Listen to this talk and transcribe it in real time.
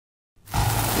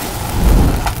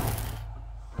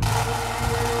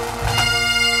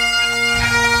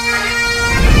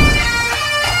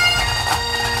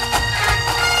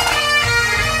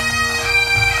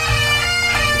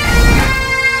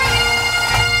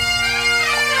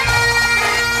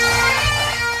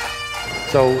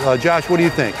So, Josh, what do you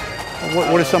think?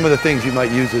 What are some of the things you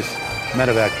might use this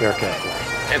medevac Bearcat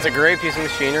for? It's a great piece of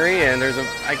machinery, and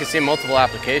I can see multiple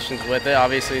applications with it.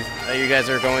 Obviously, you guys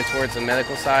are going towards the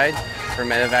medical side for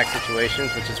medevac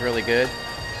situations, which is really good.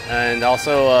 And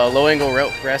also, low-angle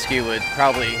rescue would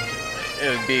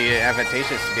be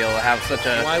advantageous to be able to have such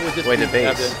a weighted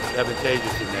base.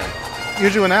 Advantageous in that?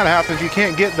 Usually when that happens, you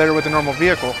can't get there with a normal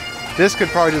vehicle. This could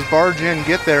probably just barge in,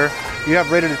 get there. You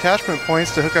have rated attachment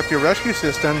points to hook up your rescue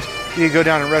systems. You can go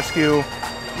down and rescue,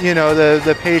 you know,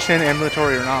 the patient,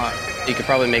 ambulatory or not. You could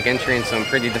probably make entry in some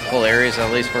pretty difficult areas,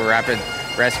 at least for rapid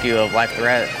rescue of life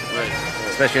threat. Right.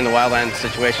 Especially in the wildland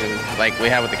situation like we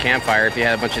had with the campfire. If you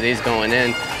had a bunch of these going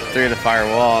in through the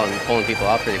firewall and pulling people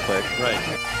out pretty quick. Right.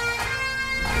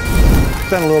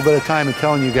 Spent a little bit of time in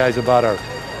telling you guys about our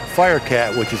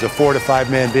Firecat, which is a 4 to 5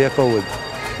 man vehicle with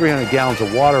 300 gallons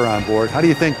of water on board. How do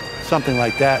you think something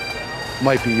like that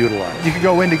might be utilized? You could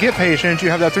go in to get patients, you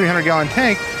have that 300-gallon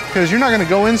tank, because you're not going to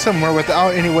go in somewhere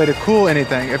without any way to cool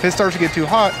anything. If it starts to get too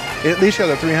hot, at least you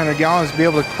have the 300 gallons to be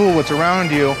able to cool what's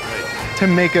around you to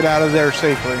make it out of there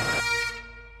safely.